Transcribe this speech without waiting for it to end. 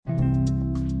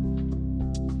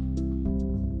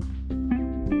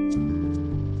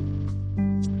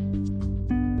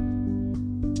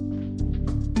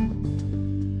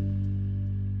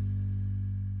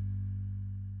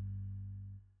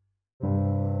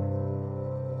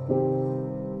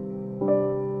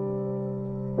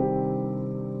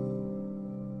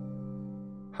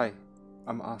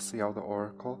Asiel the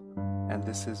Oracle, and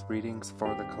this is Readings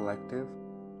for the Collective,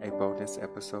 a bonus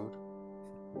episode.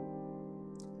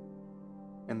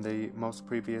 In the most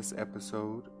previous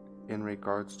episode, in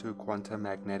regards to quantum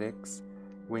magnetics,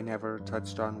 we never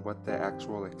touched on what the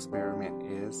actual experiment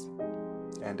is,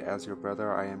 and as your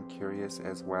brother, I am curious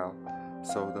as well.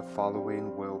 So the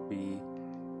following will be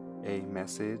a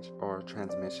message or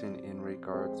transmission in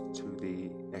regards to the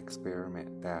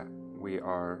experiment that we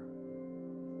are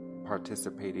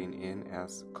participating in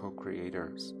as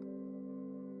co-creators.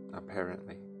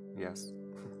 Apparently, yes.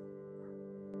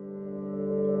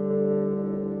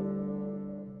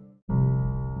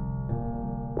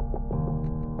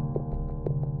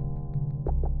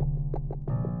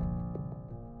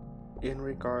 In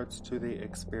regards to the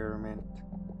experiment,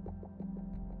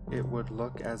 it would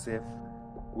look as if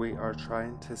we are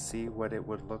trying to see what it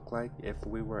would look like if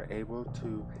we were able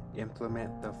to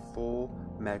implement the full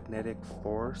magnetic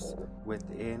force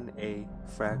within a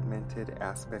fragmented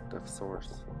aspect of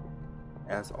source.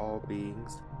 As all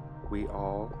beings, we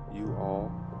all, you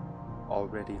all,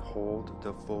 already hold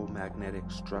the full magnetic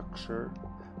structure,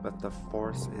 but the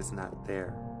force is not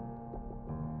there.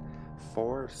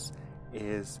 Force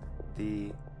is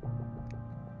the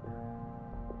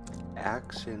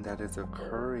action that is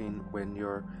occurring when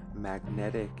your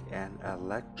magnetic and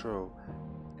electro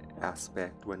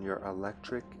aspect, when your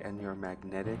electric and your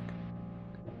magnetic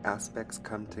aspects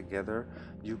come together,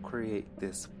 you create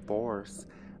this force.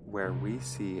 Where we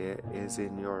see it is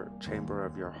in your chamber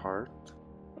of your heart.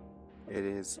 It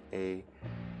is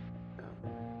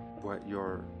what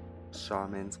your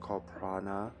shamans call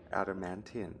prana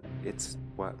adamantium. It's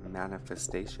what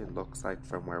manifestation looks like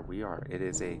from where we are. It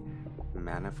is a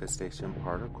manifestation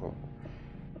particle,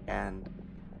 and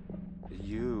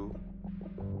you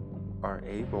are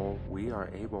able, we are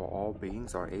able, all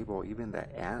beings are able, even the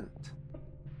ant,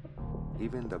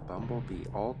 even the bumblebee,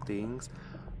 all things.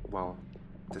 Well,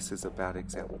 this is a bad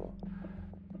example.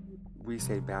 We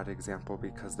say bad example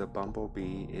because the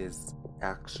bumblebee is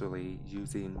actually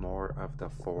using more of the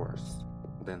force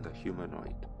than the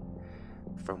humanoid.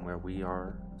 From where we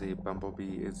are, the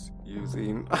bumblebee is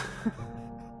using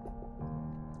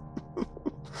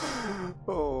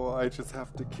oh, I just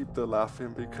have to keep the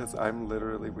laughing because I'm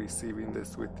literally receiving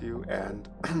this with you, and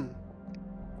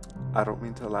I don't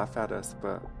mean to laugh at us,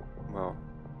 but well,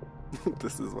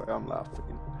 this is why I'm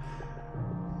laughing.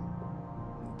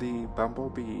 The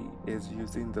bumblebee is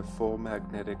using the full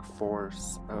magnetic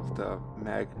force of the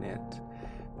magnet,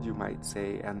 you might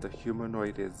say, and the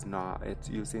humanoid is not. It's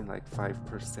using like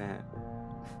 5%.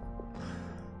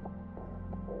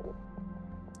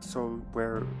 So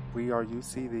where we are, you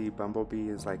see the bumblebee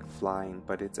is like flying,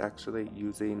 but it's actually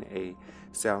using a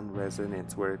sound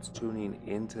resonance where it's tuning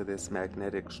into this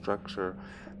magnetic structure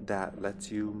that lets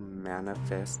you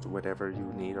manifest whatever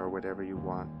you need or whatever you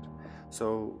want.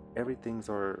 So everything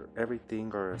are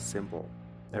a symbol.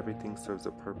 Everything serves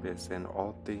a purpose, and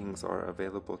all things are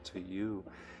available to you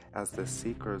as the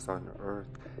seekers on earth.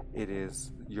 It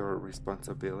is your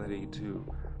responsibility to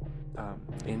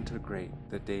integrate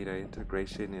the data.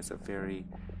 Integration is a very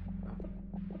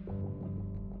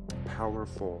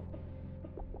powerful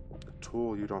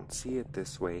tool. You don't see it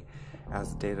this way.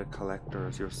 As data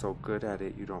collectors, you're so good at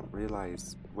it, you don't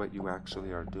realize what you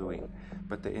actually are doing.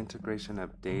 But the integration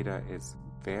of data is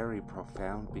very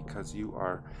profound because you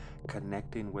are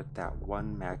connecting with that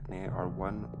one magnet or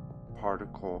one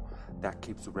particle that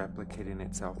keeps replicating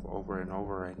itself over and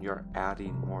over, and you're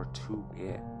adding more to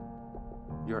it.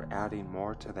 You're adding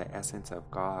more to the essence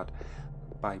of God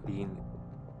by being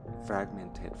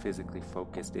fragmented, physically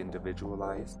focused,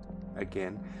 individualized.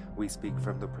 Again, we speak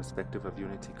from the perspective of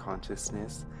unity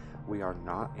consciousness. We are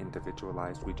not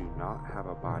individualized. We do not have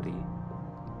a body.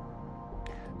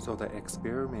 So the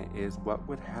experiment is what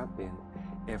would happen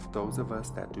if those of us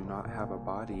that do not have a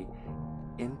body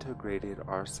integrated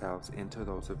ourselves into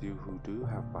those of you who do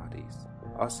have bodies.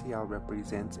 Asiel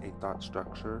represents a thought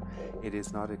structure. It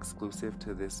is not exclusive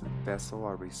to this vessel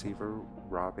or receiver,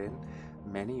 Robin.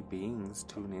 Many beings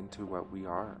tune into what we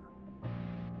are.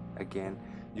 Again,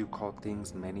 you call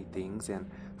things many things, and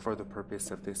for the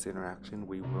purpose of this interaction,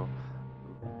 we will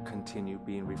continue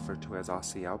being referred to as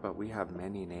Asiel, but we have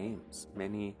many names,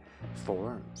 many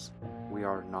forms. We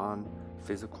are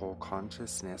non-physical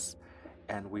consciousness,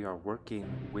 and we are working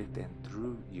with and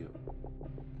through you.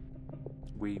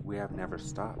 We have never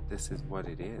stopped. This is what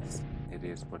it is. It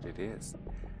is what it is.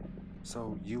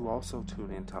 So you also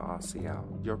tune into Asiel.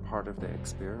 You're part of the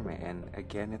experiment, and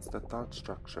again, it's the thought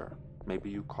structure.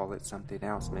 Maybe you call it something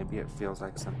else. Maybe it feels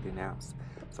like something else.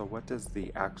 So what does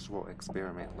the actual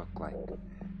experiment look like?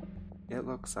 It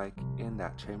looks like in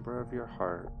that chamber of your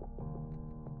heart,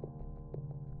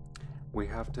 we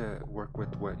have to work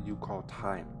with what you call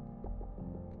time,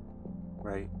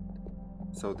 right?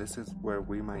 So this is where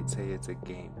we might say it's a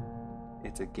game.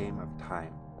 It's a game of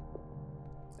time.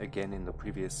 Again, in the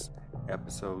previous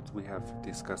episodes, we have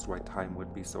discussed why time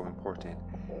would be so important.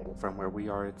 From where we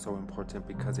are, it's so important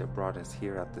because it brought us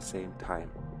here at the same time.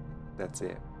 That's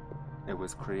it. It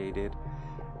was created,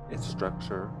 its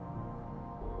structure,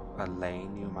 a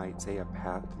lane, you might say, a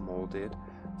path molded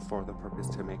for the purpose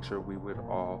to make sure we would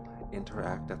all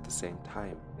interact at the same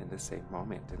time, in the same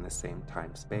moment, in the same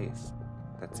time space.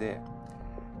 That's it.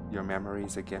 Your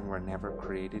memories, again, were never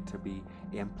created to be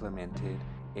implemented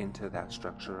into that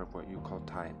structure of what you call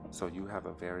time. So you have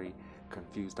a very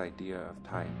confused idea of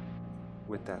time.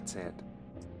 With that said,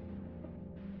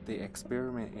 the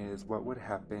experiment is what would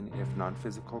happen if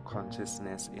non-physical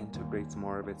consciousness integrates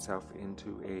more of itself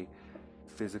into a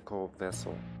physical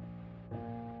vessel.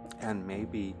 And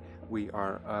maybe we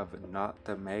are of not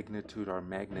the magnitude or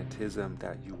magnetism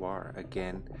that you are.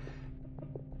 Again,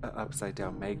 an upside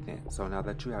down magnet. So now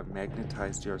that you have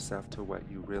magnetized yourself to what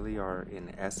you really are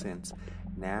in essence,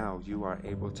 now you are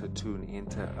able to tune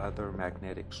into other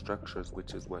magnetic structures,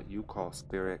 which is what you call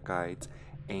spirit guides,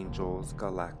 angels,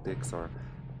 galactics, or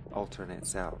alternate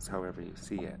selves, however you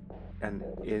see it. And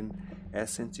in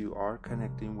essence, you are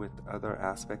connecting with other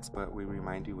aspects, but we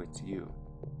remind you it's you.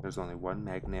 There's only one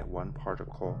magnet, one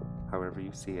particle, however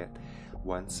you see it,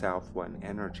 one self, one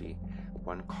energy,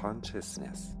 one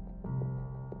consciousness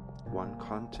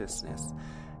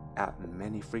at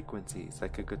many frequencies,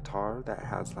 like a guitar that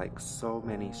has like so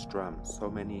many strums, so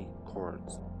many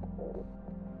chords,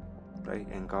 right?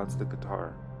 And God's the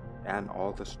guitar and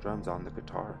all the strums on the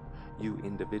guitar. You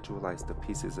individualize the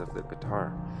pieces of the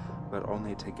guitar, but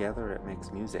only together it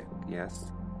makes music.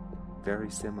 Yes, very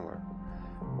similar.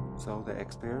 So the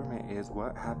experiment is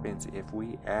what happens if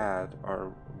we add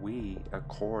a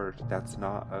chord that's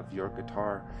not of your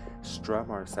guitar,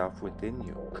 strum ourselves within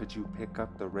you. Could you pick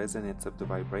up the resonance of the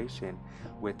vibration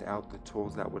without the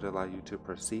tools that would allow you to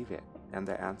perceive it? And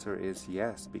the answer is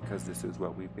yes, because this is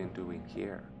what we've been doing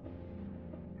here.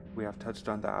 We have touched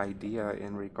on the idea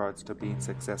in regards to being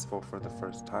successful for the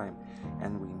first time,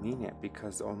 and we mean it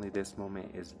because only this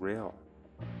moment is real.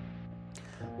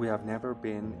 We have never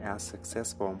been as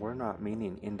successful, and we're not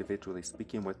meaning individually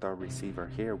speaking with our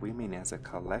receiver here. We mean as a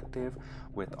collective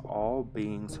with all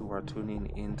beings who are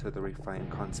tuning into the refined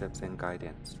concepts and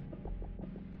guidance.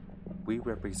 We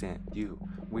represent you.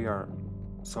 We are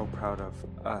so proud of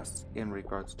us in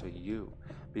regards to you,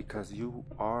 because you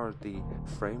are the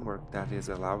framework that is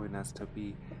allowing us to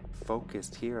be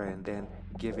focused here and then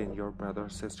giving your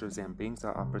brothers, sisters, and beings the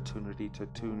opportunity to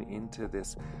tune into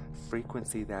this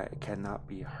frequency that cannot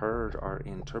be heard or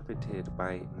interpreted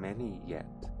by many yet.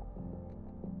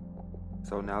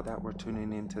 So now that we're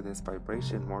tuning into this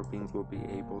vibration, more beings will be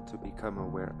able to become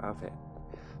aware of it.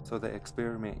 So the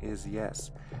experiment is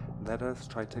yes, let us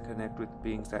try to connect with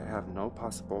beings that have no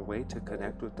possible way to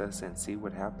connect with us and see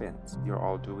what happens. You're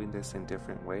all doing this in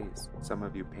different ways. Some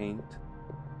of you paint,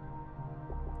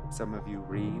 some of you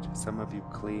read, some of you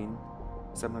clean,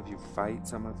 some of you fight,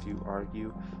 some of you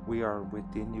argue. We are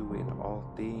within you in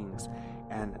all things,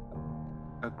 and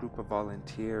a group of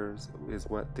volunteers is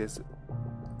what this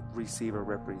receiver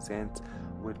represents,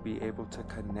 would be able to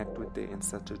connect with it in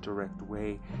such a direct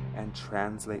way and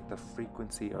translate the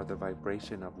frequency or the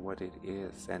vibration of what it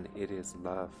is. And it is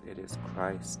love. It is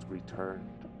Christ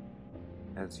returned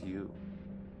as you.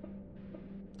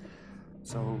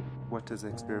 So what does the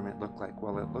experiment look like?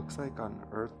 Well, it looks like on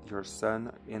Earth, your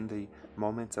sun, in the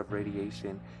moments of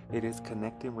radiation, it is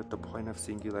connecting with the point of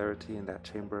singularity in that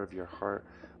chamber of your heart,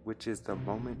 which is the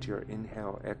moment your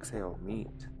inhale, exhale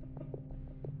meet.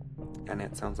 And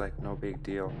it sounds like no big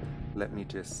deal. Let me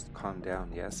just calm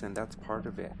down. Yes, and that's part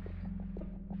of it.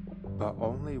 But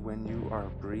only when you are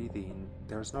breathing,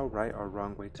 there's no right or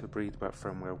wrong way to breathe, but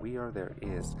from where we are, there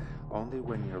is. Only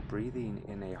when you're breathing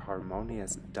in a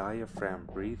harmonious diaphragm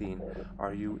breathing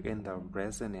are you in the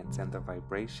resonance and the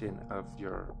vibration of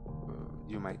your,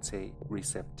 you might say,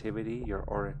 receptivity. Your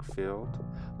auric field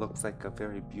looks like a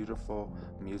very beautiful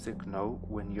music note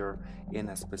when you're in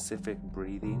a specific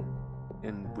breathing.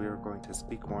 And we're going to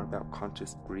speak more about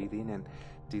conscious breathing and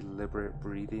deliberate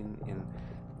breathing in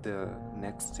the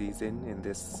next season, in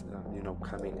this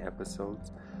coming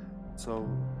episodes. So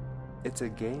it's a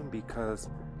game because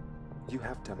you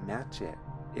have to match it.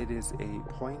 It is a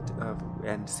point of,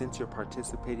 and since you're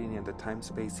participating in the time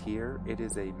space here, it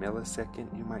is a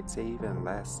millisecond, you might say, even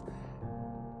less,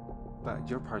 but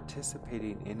you're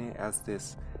participating in it as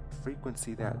this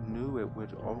frequency that knew it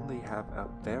would only have a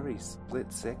very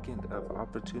split second of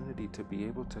opportunity to be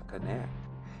able to connect.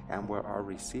 And what our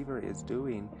receiver is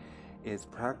doing is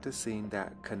practicing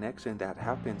that connection that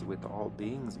happens with all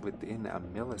beings within a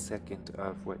millisecond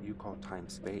of what you call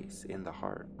time-space in the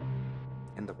heart,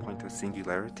 in the point of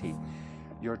singularity.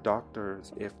 Your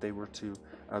doctors, if they were to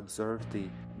observe the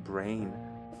brain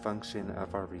function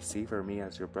of our receiver, me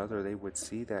as your brother, they would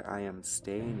see that I am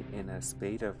staying in a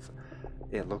state of,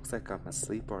 it looks like I'm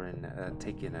asleep or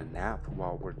taking a nap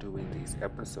while we're doing these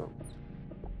episodes.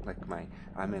 Like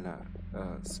I'm in a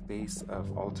space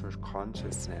of altered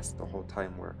consciousness the whole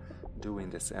time we're doing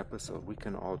this episode. We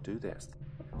can all do this.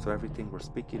 So everything we're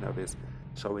speaking of is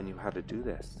showing you how to do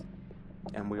this.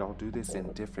 And we all do this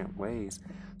in different ways.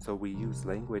 So we use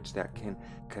language that can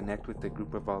connect with the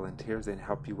group of volunteers and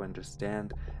help you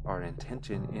understand our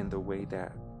intention in the way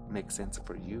that makes sense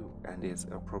for you and is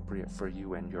appropriate for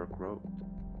you and your growth.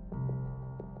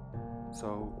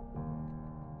 So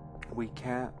we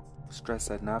can't stress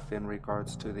enough in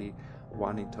regards to the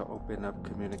wanting to open up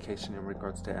communication in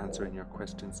regards to answering your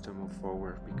questions to move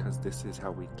forward, because this is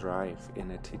how we thrive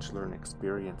in a teach-learn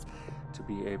experience, to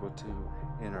be able to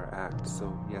interact.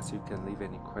 So yes, you can leave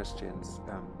any questions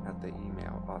at the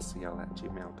email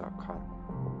osciel@gmail.com.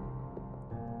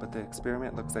 But the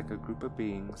experiment looks like a group of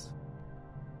beings.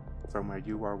 From where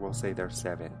you are, we'll say there's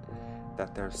seven.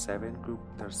 That there's seven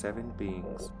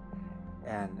beings,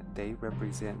 and they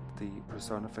represent the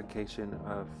personification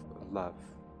of love.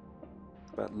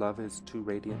 But love is too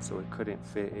radiant, so it couldn't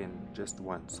fit in just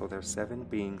one. So there's seven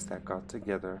beings that got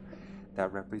together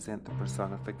that represent the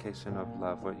personification of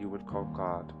love, what you would call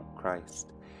God,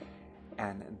 Christ.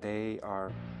 And they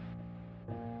are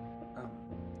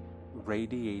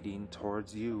radiating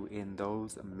towards you in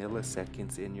those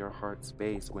milliseconds in your heart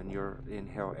space when you're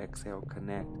inhale, exhale,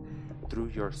 connect. Through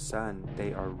your sun,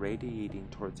 they are radiating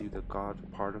towards you the God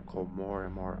particle, more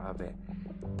and more of it.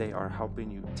 They are helping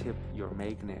you tip your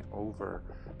magnet over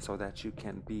so that you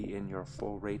can be in your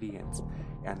full radiance.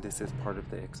 And this is part of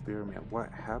the experiment.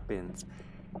 What happens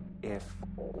if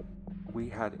we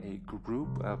had a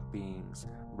group of beings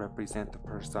represent the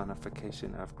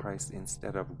personification of Christ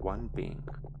instead of one being,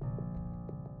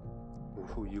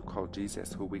 who you call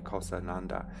Jesus, who we call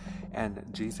Sananda? And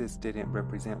Jesus didn't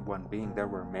represent one being. There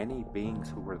were many beings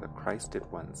who were the Christed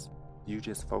ones. You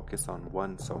just focus on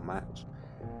one so much.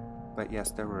 But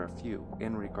yes, there were a few.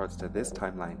 In regards to this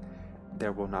timeline,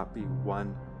 there will not be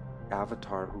one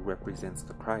avatar who represents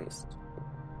the Christ.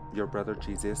 Your brother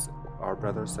Jesus, our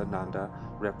brother Sananda,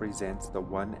 represents the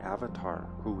one avatar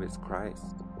who is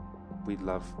Christ. We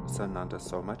love Sananda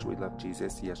so much. We love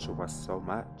Jesus, Yeshua, so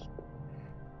much.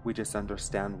 We just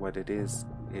understand what it is.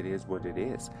 It is what it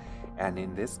is. And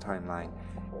in this timeline,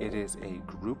 it is a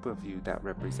group of you that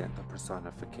represent the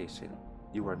personification.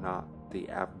 You are not the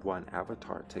one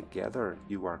avatar. Together,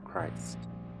 you are Christ.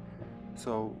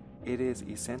 So it is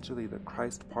essentially the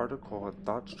Christ particle of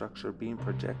thought structure being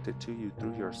projected to you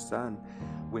through your sun,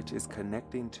 which is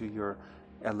connecting to your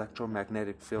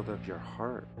electromagnetic field of your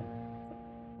heart.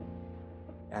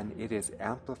 And it is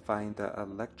amplifying the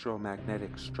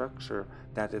electromagnetic structure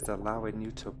that is allowing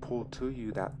you to pull to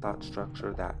you that thought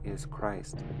structure that is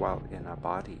Christ while in a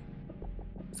body.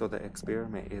 So the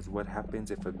experiment is what happens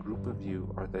if a group of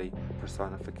you are the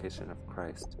personification of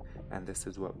Christ. And this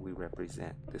is what we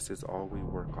represent. This is all we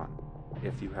work on.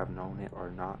 If you have known it or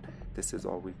not, this is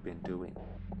all we've been doing,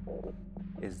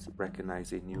 is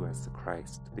recognizing you as the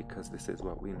Christ, because this is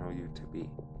what we know you to be.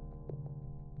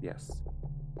 Yes.